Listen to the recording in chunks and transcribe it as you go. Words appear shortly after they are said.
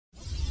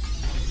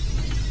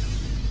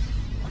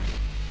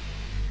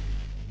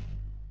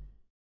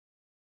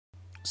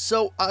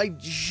So I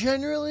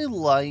generally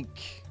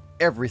like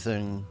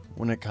everything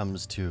when it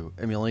comes to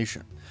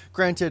emulation.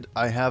 Granted,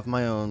 I have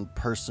my own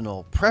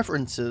personal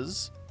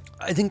preferences.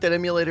 I think that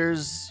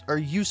emulators are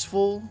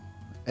useful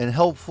and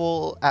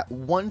helpful at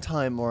one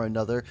time or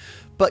another,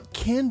 but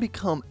can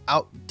become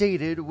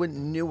outdated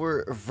when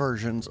newer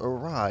versions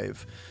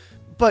arrive.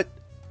 But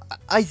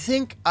I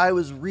think I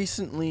was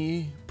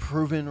recently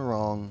proven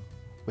wrong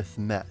with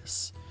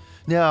MESS.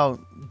 Now,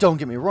 don't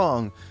get me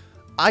wrong,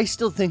 I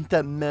still think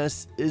that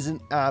MESS is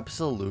an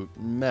absolute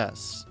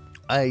mess.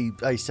 I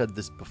said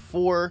this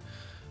before,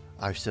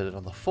 I've said it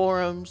on the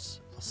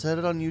forums, I'll say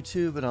it on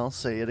YouTube, and I'll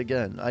say it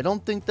again. I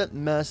don't think that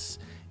MESS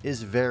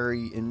is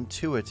very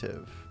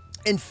intuitive.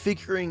 And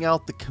figuring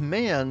out the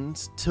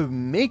commands to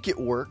make it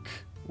work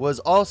was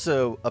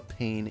also a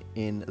pain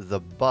in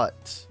the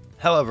butt.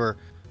 However,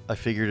 I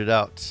figured it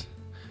out.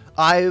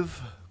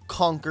 I've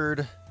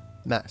conquered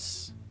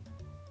MESS.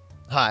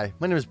 Hi,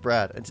 my name is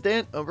Brad, and today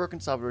in Unbroken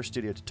Software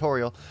Studio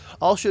tutorial,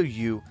 I'll show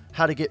you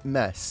how to get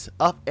MESS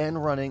up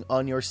and running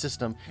on your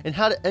system and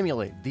how to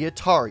emulate the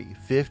Atari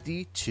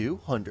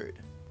 5200.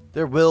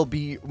 There will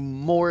be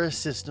more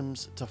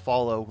systems to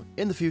follow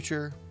in the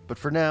future, but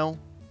for now,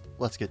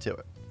 let's get to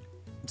it.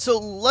 So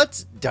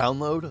let's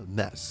download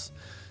MESS.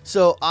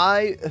 So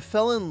I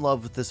fell in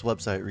love with this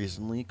website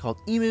recently called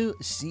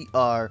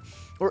emulators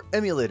or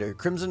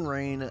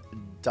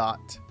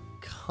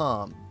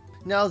emulatorcrimsonrain.com.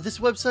 Now, this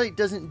website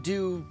doesn't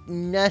do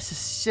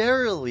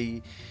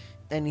necessarily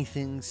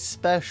anything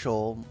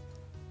special,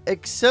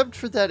 except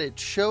for that it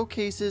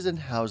showcases and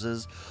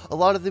houses a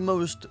lot of the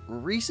most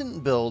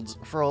recent builds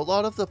for a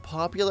lot of the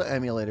popular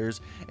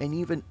emulators and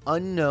even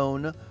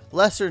unknown,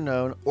 lesser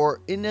known, or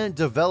in a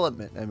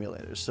development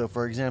emulators. So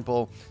for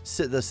example,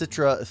 the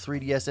Citra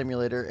 3DS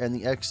emulator and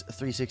the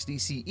X360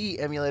 CE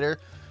emulator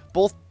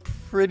both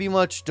pretty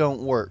much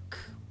don't work,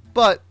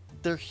 but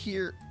they're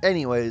here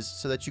anyways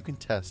so that you can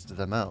test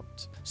them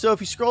out. So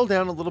if you scroll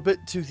down a little bit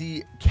to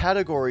the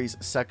categories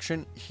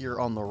section here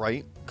on the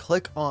right,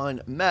 click on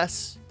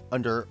MESS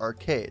under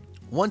arcade.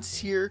 Once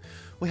here,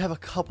 we have a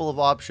couple of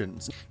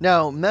options.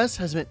 Now, MESS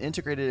has been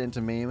integrated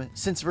into MAME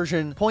since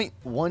version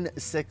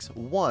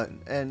 0.161,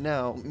 and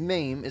now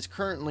MAME is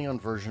currently on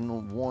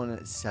version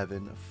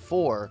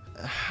 174.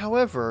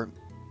 However,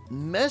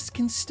 MESS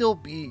can still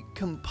be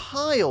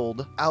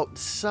compiled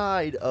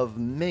outside of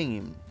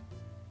MAME.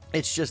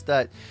 It's just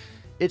that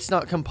it's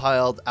not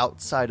compiled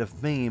outside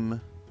of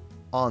MAME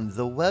on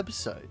the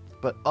website,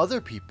 but other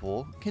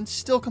people can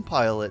still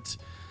compile it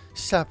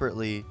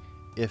separately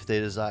if they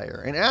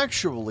desire. And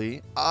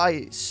actually,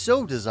 I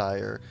so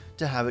desire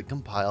to have it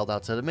compiled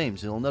outside of MAME.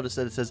 So you'll notice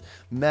that it says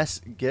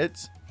MESS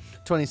Get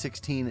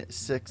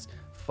 2016-6.5.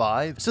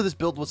 So this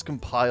build was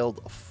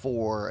compiled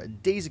 4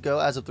 days ago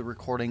as of the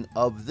recording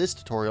of this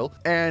tutorial,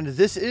 and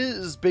this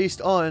is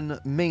based on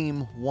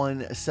MAME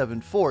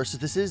 174. So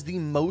this is the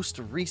most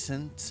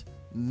recent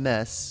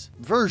MESS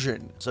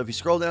version. So if you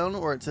scroll down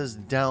where it says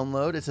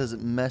download, it says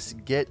MESS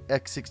Get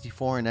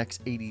x64 and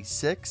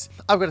x86.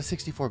 I've got a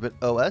 64-bit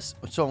OS,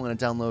 so I'm going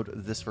to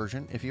download this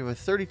version. If you have a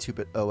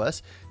 32-bit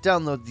OS,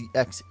 download the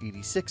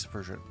x86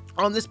 version.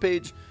 On this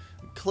page,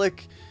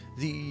 click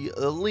the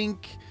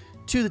link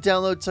to the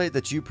download site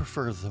that you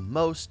prefer the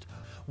most.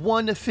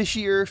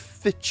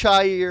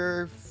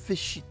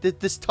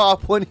 This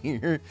top one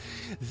here,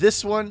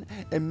 this one,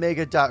 and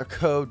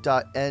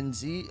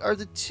mega.co.nz are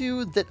the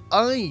two that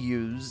I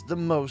use the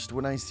most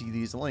when I see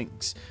these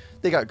links.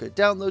 They got good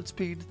download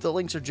speed, the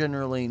links are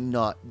generally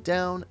not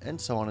down, and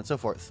so on and so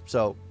forth.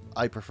 So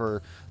I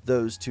prefer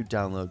those two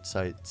download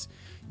sites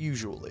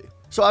usually.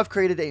 So I've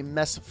created a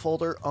MESS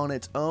folder on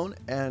its own,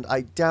 and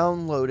I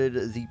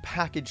downloaded the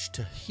package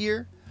to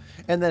here,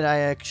 and then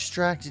I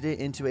extracted it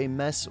into a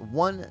MESS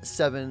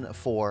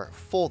 174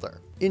 folder.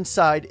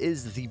 Inside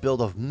is the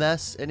build of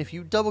MESS, and if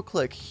you double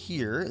click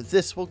here,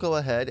 this will go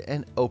ahead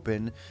and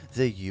open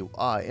the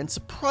UI. And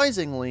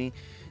surprisingly,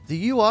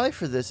 the UI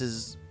for this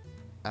is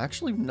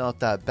actually not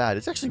that bad.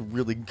 It's actually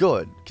really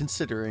good,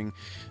 considering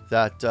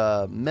that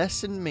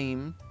MESS and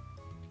MAME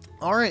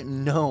aren't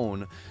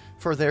known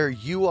for their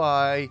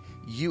UI,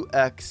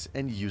 UX,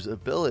 and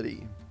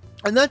usability.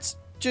 And that's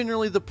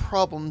generally the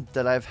problem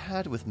that I've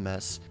had with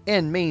MESS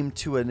and MAME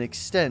to an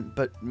extent,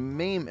 but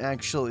MAME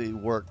actually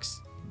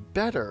works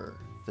better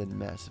than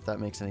MESS, if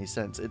that makes any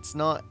sense. It's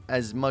not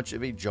as much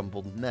of a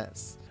jumbled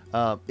mess.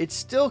 It's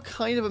still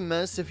kind of a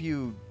mess if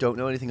you don't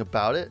know anything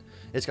about it.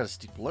 It's got a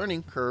steep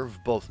learning curve,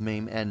 both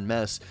MAME and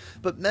MESS,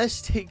 but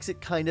MESS takes it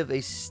kind of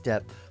a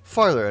step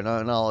farther, and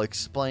I'll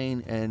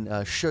explain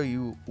and show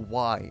you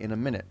why in a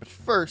minute. But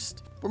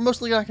first, we're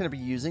mostly not going to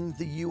be using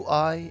the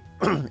UI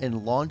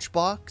in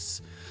LaunchBox,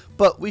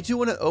 but we do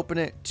want to open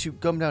it to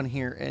come down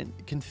here and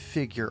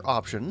configure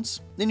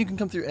options. Then you can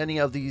come through any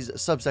of these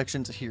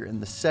subsections here in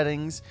the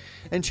settings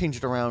and change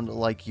it around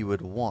like you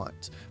would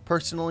want.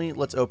 Personally,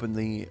 let's open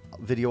the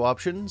video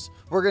options.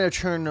 We're going to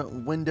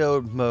turn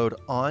windowed mode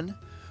on.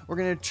 We're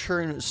going to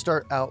turn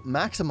start out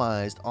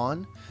maximized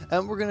on,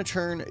 and we're going to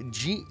turn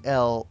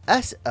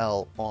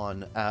GLSL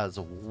on as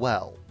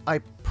well. I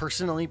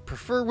personally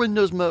prefer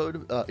Windows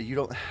mode. You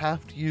don't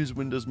have to use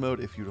Windows mode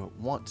if you don't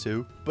want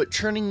to, but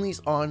turning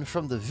these on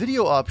from the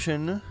video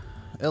option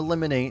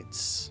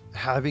eliminates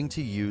having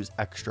to use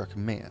extra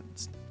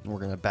commands. We're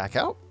going to back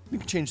out. You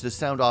can change the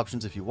sound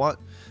options if you want,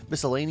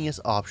 miscellaneous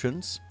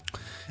options,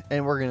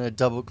 and we're going to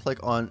double click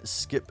on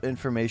skip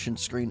information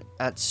screen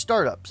at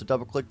startup. So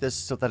double click this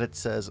so that it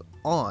says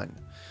on.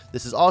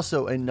 This is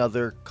also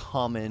another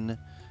common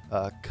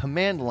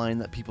command line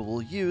that people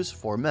will use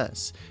for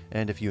MESS,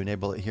 and if you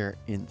enable it here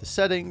in the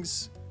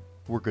settings,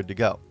 we're good to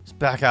go. Let's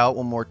back out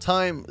one more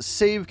time,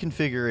 save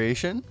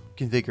configuration.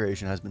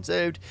 Configuration has been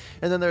saved,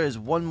 and then there is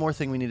one more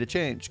thing we need to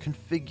change: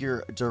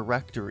 configure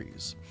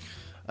directories.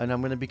 And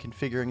I'm going to be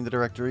configuring the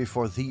directory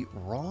for the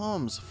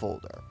ROMs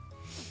folder.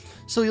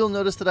 So you'll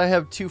notice that I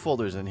have two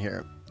folders in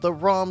here, the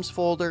ROMs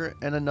folder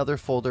and another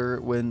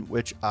folder in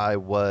which I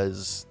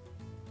was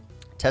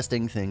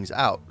testing things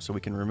out, so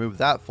we can remove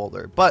that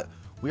folder. But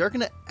we are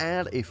going to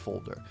add a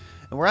folder,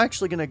 and we're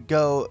actually going to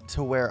go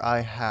to where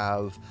I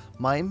have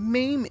my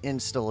MAME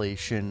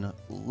installation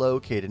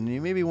located. And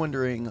you may be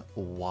wondering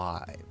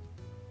why.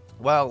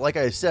 Well, like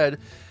I said,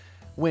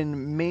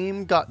 when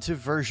MAME got to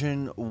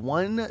version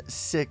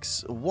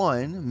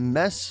 1.6.1,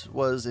 MESS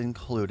was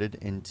included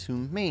into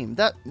MAME.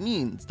 That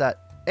means that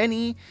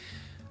any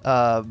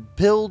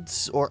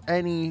builds or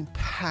any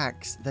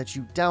packs that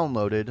you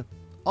downloaded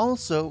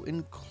also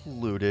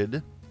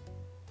included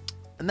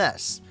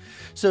MESS.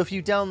 So if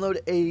you download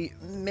a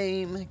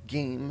MAME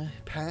game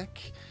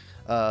pack,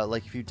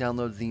 like if you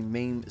download the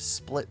MAME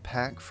split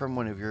pack from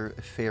one of your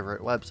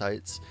favorite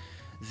websites,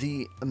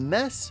 the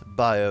MESS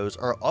BIOS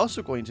are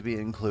also going to be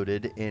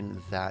included in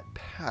that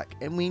pack.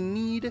 And we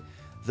need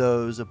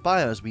those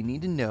BIOS. We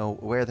need to know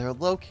where they're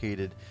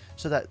located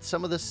so that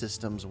some of the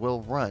systems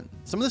will run.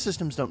 Some of the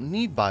systems don't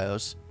need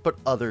BIOS, but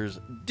others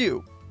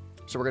do.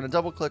 So we're going to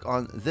double click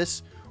on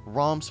this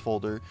ROMs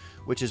folder,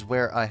 which is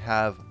where I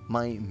have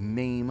my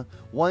MAME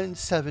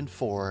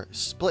 174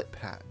 split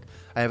pack.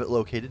 I have it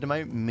located in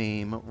my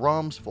MAME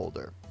ROMs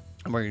folder,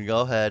 and we're going to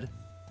go ahead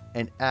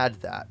and add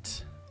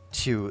that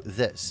to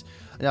this.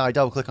 Now I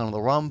double click on the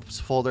ROMs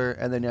folder,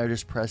 and then I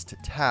just pressed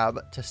tab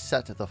to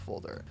set the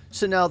folder.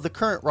 So now the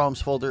current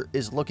ROMs folder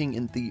is looking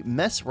in the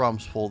MESS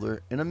ROMs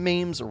folder in a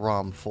MAME's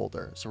ROM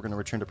folder. So we're going to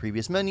return to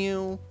previous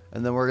menu,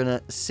 and then we're going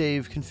to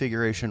save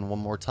configuration one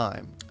more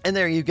time. And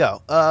there you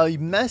go.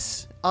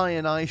 MESS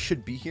INI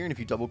should be here, and if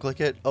you double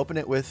click it, open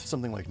it with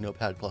something like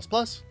Notepad++,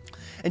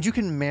 and you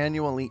can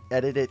manually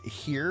edit it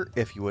here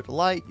if you would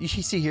like. You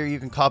see here you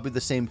can copy the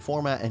same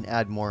format and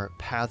add more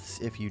paths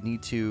if you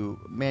need to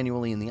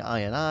manually in the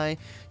INI.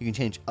 You can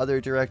change other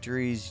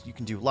directories. You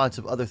can do lots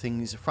of other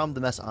things from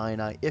the MESS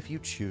INI if you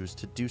choose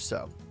to do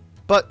so.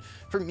 But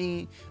for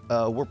me,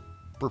 we're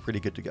pretty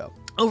good to go.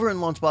 Over in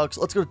LaunchBox,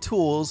 let's go to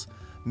Tools,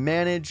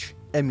 Manage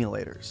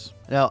Emulators.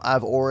 Now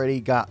I've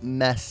already got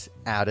MESS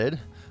added,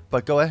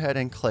 but go ahead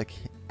and click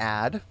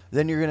Add.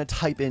 Then you're going to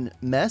type in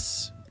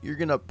MESS. You're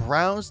going to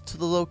browse to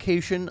the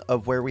location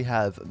of where we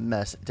have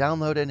MESS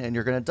downloaded, and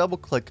you're going to double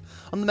click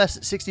on the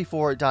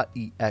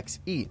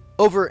MESS64.exe.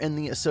 Over in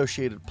the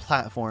associated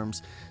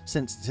platforms,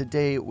 since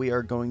today we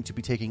are going to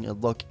be taking a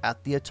look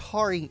at the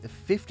Atari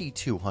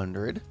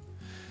 5200,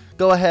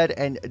 go ahead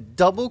and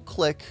double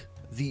click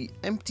the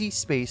empty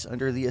space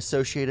under the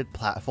associated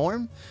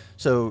platform.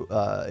 So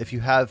if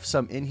you have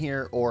some in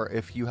here, or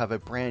if you have a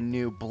brand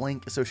new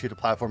blank associated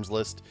platforms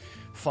list,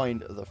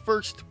 find the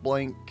first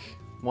blank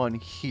one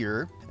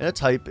here and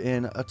type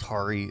in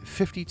Atari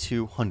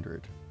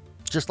 5200,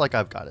 just like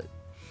I've got it.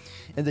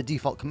 In the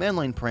default command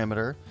line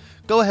parameter,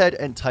 go ahead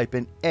and type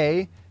in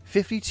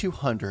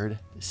A5200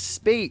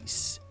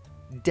 space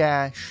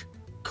dash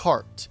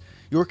cart.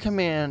 Your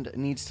command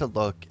needs to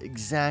look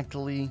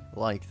exactly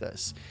like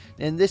this.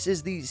 And this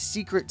is the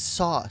secret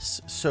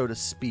sauce, so to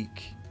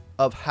speak,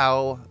 of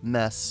how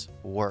MESS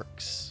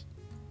works.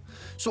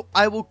 So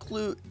I will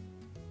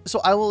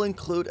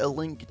include a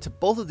link to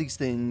both of these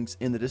things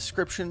in the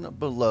description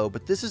below,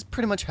 but this is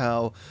pretty much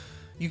how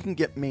you can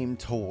get MAME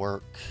to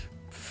work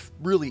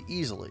really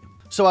easily.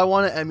 So I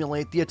want to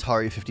emulate the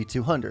Atari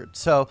 5200.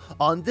 So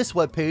on this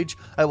webpage,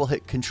 I will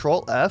hit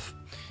Control F.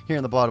 Here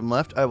in the bottom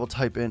left, I will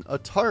type in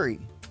Atari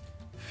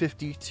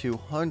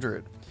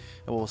 5200.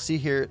 And we'll see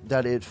here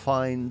that it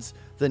finds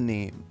the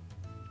name.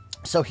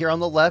 So here on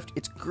the left,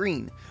 it's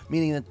green,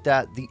 meaning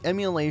that the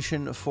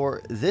emulation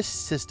for this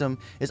system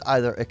is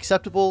either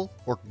acceptable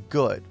or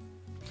good.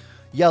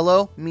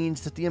 Yellow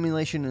means that the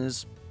emulation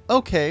is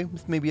okay,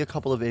 with maybe a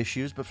couple of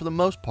issues, but for the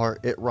most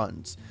part, it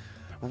runs.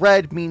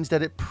 Red means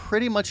that it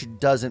pretty much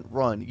doesn't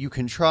run. You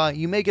can try,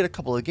 you may get a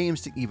couple of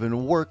games to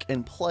even work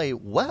and play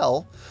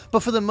well,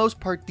 but for the most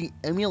part, the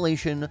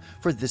emulation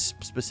for this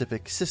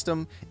specific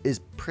system is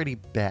pretty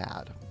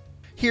bad.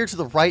 Here to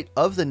the right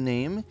of the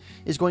name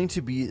is going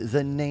to be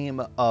the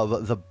name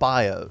of the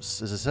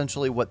BIOS, is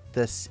essentially what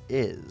this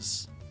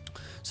is.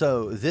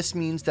 So this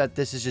means that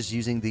this is just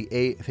using the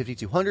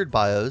A5200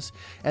 BIOS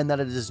and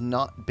that it is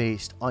not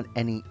based on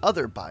any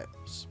other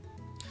BIOS.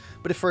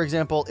 But if, for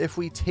example, if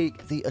we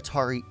take the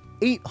Atari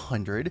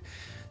 800,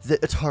 The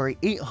Atari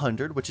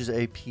 800, which is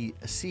a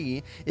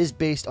PC, is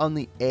based on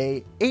the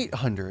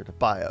A800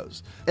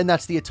 BIOS, and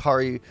that's the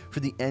Atari for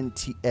the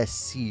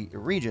NTSC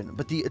region.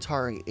 But the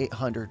Atari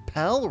 800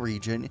 PAL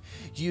region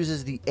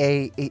uses the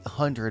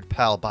A800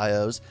 PAL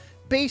BIOS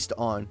based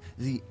on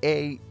the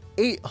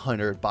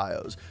A800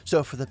 BIOS.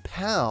 So for the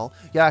PAL,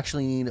 you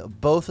actually need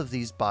both of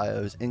these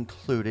BIOS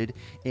included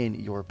in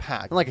your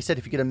pack. And like I said,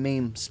 if you get a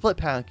MAME split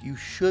pack, you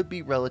should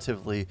be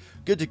relatively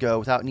good to go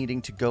without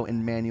needing to go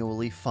and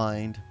manually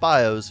find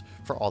BIOS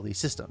for all these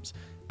systems.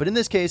 But in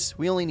this case,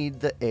 we only need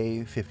the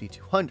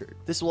A5200.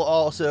 This will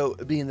also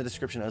be in the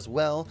description as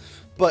well,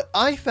 but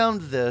I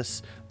found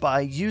this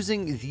by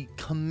using the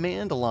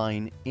command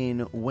line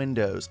in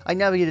Windows. I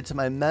navigated to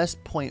my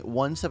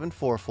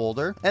MESS.174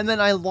 folder, and then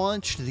I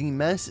launched the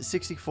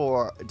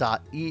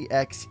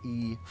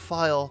MESS64.exe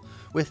file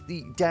with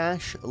the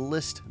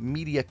 -list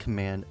media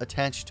command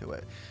attached to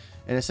it.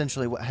 And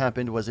essentially what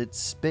happened was it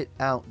spit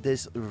out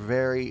this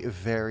very,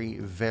 very,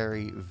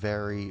 very,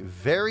 very,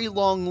 very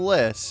long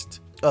list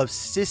of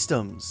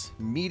systems,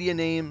 media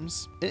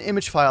names, and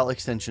image file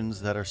extensions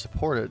that are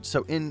supported.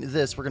 So in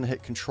this, we're going to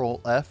hit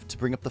Control F to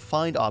bring up the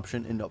find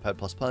option in Notepad++.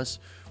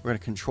 We're going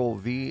to Control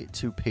V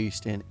to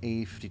paste in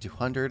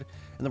A5200, and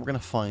then we're going to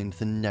find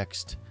the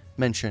next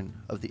mention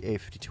of the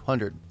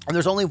A5200. And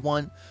there's only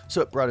one, so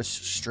it brought us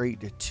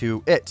straight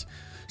to it.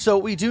 So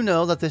we do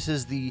know that this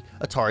is the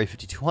Atari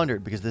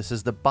 5200 because this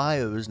is the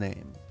BIOS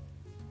name.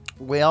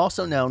 We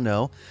also now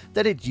know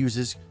that it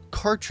uses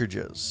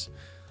cartridges.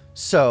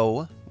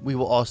 So we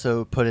will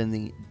also put in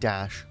the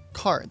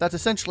 -cart. That's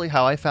essentially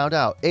how I found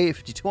out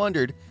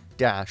A5200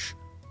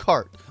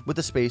 -cart with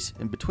a space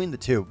in between the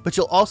two. But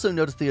you'll also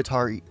notice the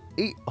Atari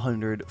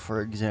 800,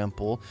 for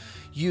example,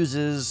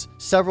 uses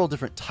several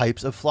different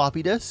types of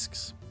floppy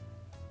disks.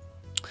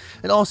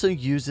 It also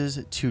uses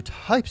two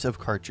types of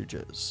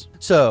cartridges.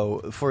 So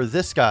for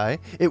this guy,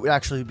 it would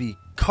actually be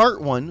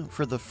cart 1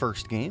 for the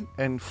first game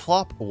and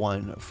flop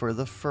 1 for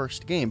the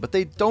first game, but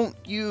they don't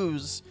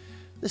use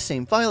the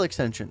same file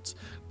extensions.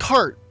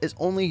 Cart is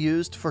only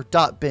used for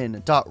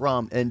 .bin,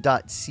 .rom, and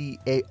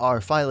 .car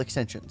file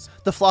extensions.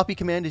 The floppy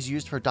command is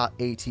used for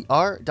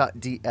 .atr,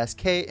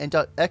 .dsk, and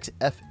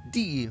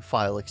 .xfd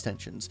file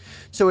extensions.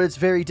 So it's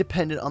very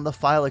dependent on the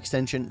file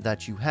extension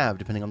that you have.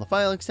 Depending on the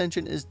file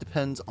extension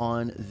depends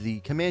on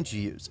the command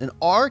you use. In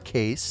our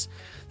case,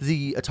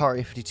 the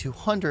Atari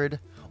 5200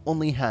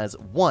 only has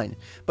one,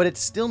 but it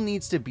still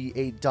needs to be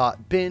a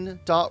 .bin,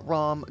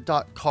 .rom,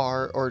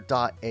 .car, or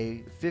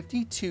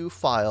 .a52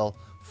 file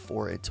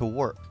for it to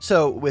work.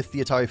 So with the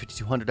Atari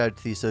 5200 added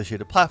to the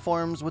associated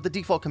platforms, with the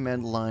default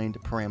command line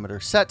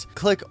parameter set,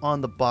 click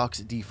on the box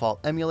default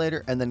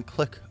emulator and then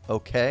click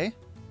OK,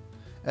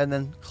 and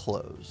then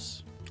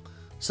close.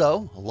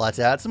 So let's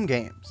add some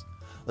games.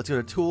 Let's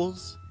go to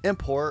Tools,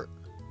 Import,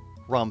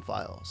 ROM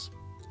files.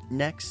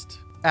 Next,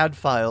 Add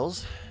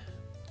Files.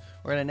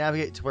 We're going to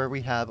navigate to where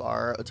we have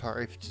our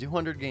Atari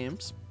 5200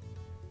 games.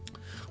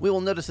 We will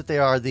notice that they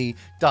are the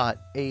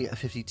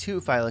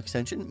 .a52 file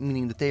extension,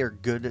 meaning that they are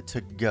good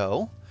to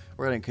go.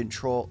 We're going to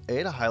Control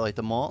A to highlight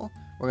them all.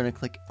 We're going to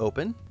click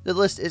Open. The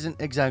list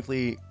isn't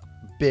exactly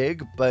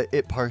big, but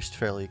it parsed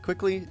fairly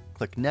quickly.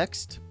 Click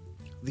Next.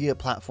 The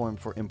platform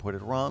for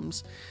imported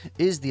ROMs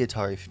is the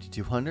Atari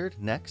 5200.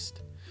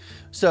 Next.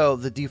 So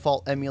the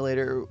default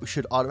emulator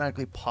should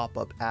automatically pop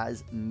up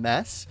as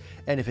MESS,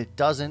 and if it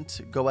doesn't,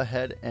 go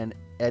ahead and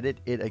edit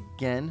it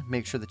again.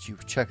 Make sure that you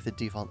check the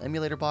default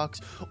emulator box,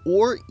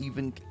 or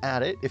even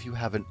add it if you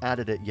haven't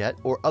added it yet,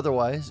 or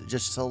otherwise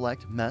just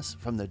select MESS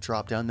from the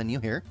drop down menu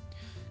here.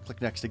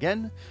 Click Next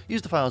again.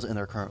 Use the files in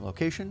their current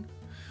location.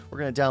 We're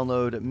going to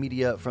download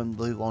media from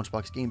the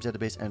LaunchBox Games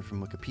database and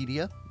from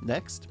Wikipedia.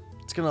 Next,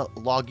 it's going to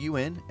log you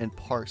in and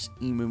parse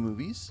emu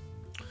movies.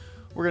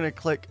 We're going to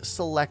click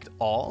Select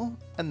All,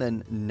 and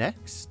then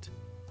Next,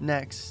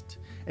 Next,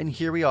 and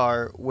here we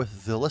are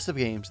with the list of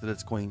games that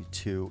it's going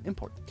to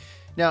import.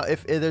 Now,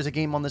 if there's a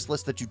game on this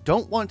list that you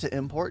don't want to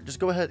import, just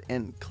go ahead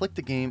and click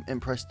the game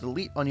and press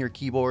Delete on your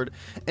keyboard,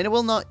 and it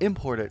will not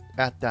import it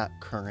at that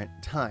current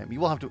time. You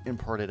will have to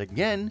import it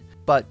again,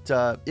 but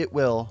it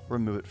will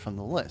remove it from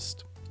the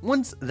list.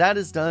 Once that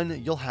is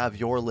done, you'll have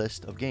your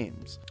list of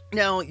games.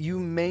 Now, you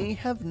may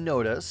have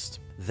noticed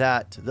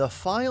that the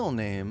file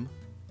name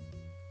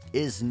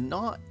is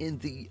not in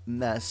the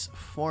MESS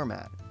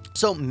format.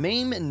 So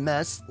MAME and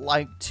MESS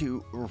like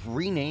to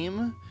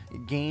rename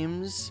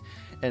games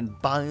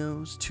and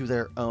BIOS to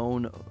their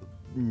own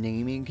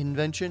naming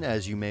convention,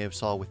 as you may have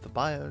saw with the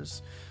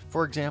BIOS.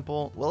 For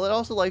example, well, it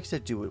also likes to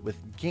do it with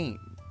games,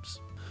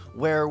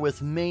 where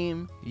with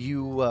MAME,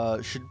 you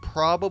should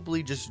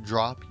probably just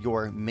drop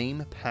your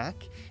MAME pack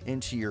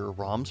into your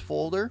ROMs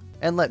folder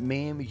and let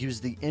MAME use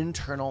the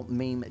internal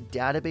MAME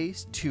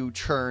database to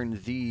churn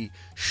the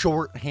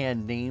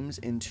shorthand names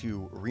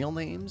into real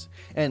names,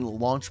 and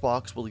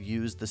LaunchBox will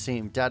use the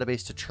same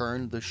database to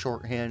churn the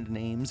shorthand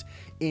names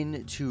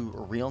into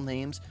real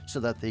names so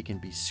that they can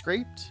be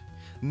scraped.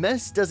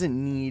 MESS doesn't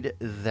need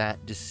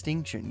that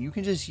distinction. You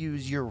can just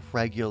use your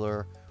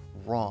regular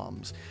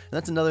ROMs. And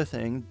that's another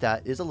thing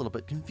that is a little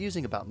bit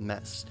confusing about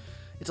MESS.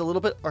 It's a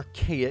little bit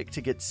archaic to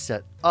get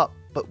set up,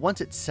 but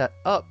once it's set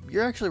up,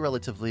 you're actually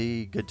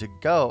relatively good to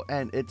go,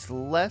 and it's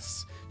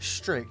less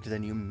strict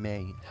than you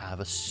may have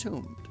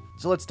assumed.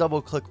 So let's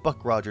double click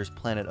Buck Rogers'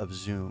 Planet of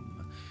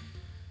Zoom.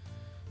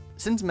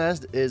 Since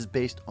MESS is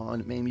based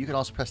on MAME, you can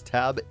also press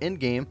tab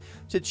in-game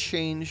to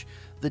change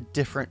the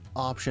different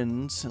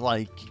options,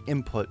 like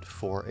input,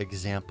 for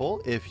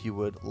example, if you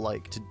would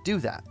like to do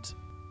that.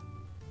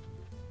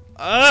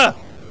 Ah!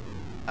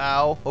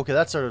 Ow. Okay,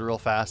 that started real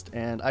fast,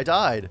 and I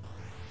died.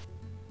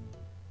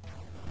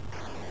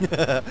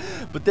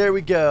 But there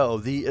we go.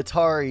 The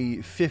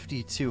Atari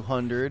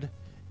 5200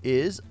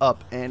 is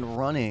up and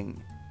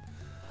running.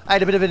 I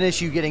had a bit of an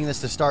issue getting this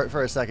to start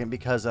for a second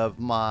because of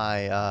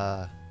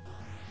my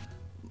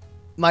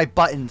my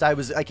buttons.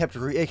 I kept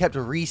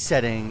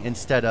resetting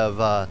instead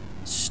of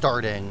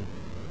starting.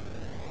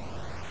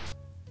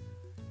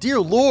 Dear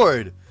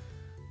Lord,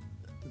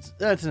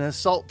 that's an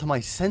assault to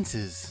my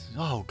senses.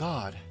 Oh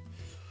God,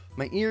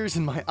 my ears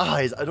and my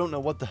eyes. I don't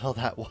know what the hell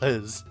that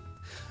was.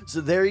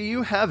 So there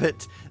you have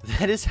it.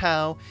 That is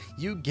how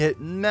you get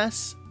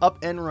MESS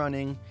up and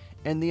running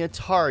and the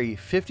Atari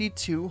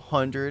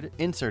 5200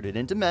 inserted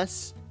into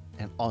MESS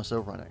and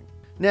also running.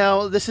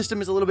 Now, the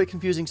system is a little bit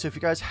confusing, so if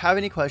you guys have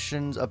any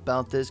questions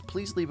about this,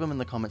 please leave them in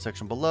the comment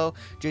section below.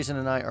 Jason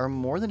and I are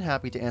more than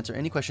happy to answer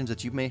any questions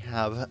that you may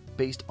have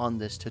based on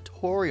this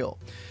tutorial.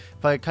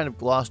 If I kind of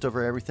glossed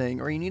over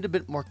everything, or you need a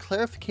bit more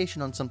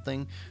clarification on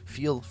something,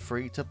 feel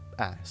free to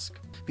ask.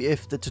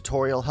 If the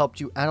tutorial helped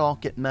you at all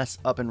get MESS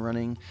up and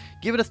running,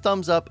 give it a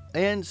thumbs up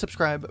and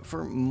subscribe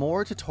for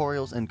more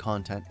tutorials and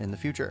content in the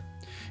future.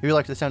 If you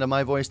like the sound of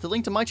my voice, the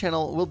link to my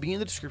channel will be in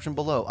the description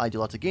below. I do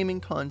lots of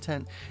gaming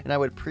content, and I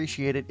would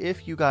appreciate it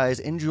if you guys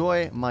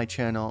enjoy my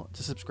channel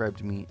to subscribe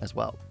to me as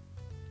well.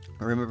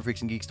 Remember,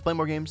 freaks and geeks, to play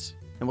more games,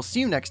 and we'll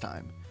see you next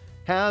time.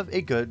 Have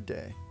a good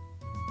day.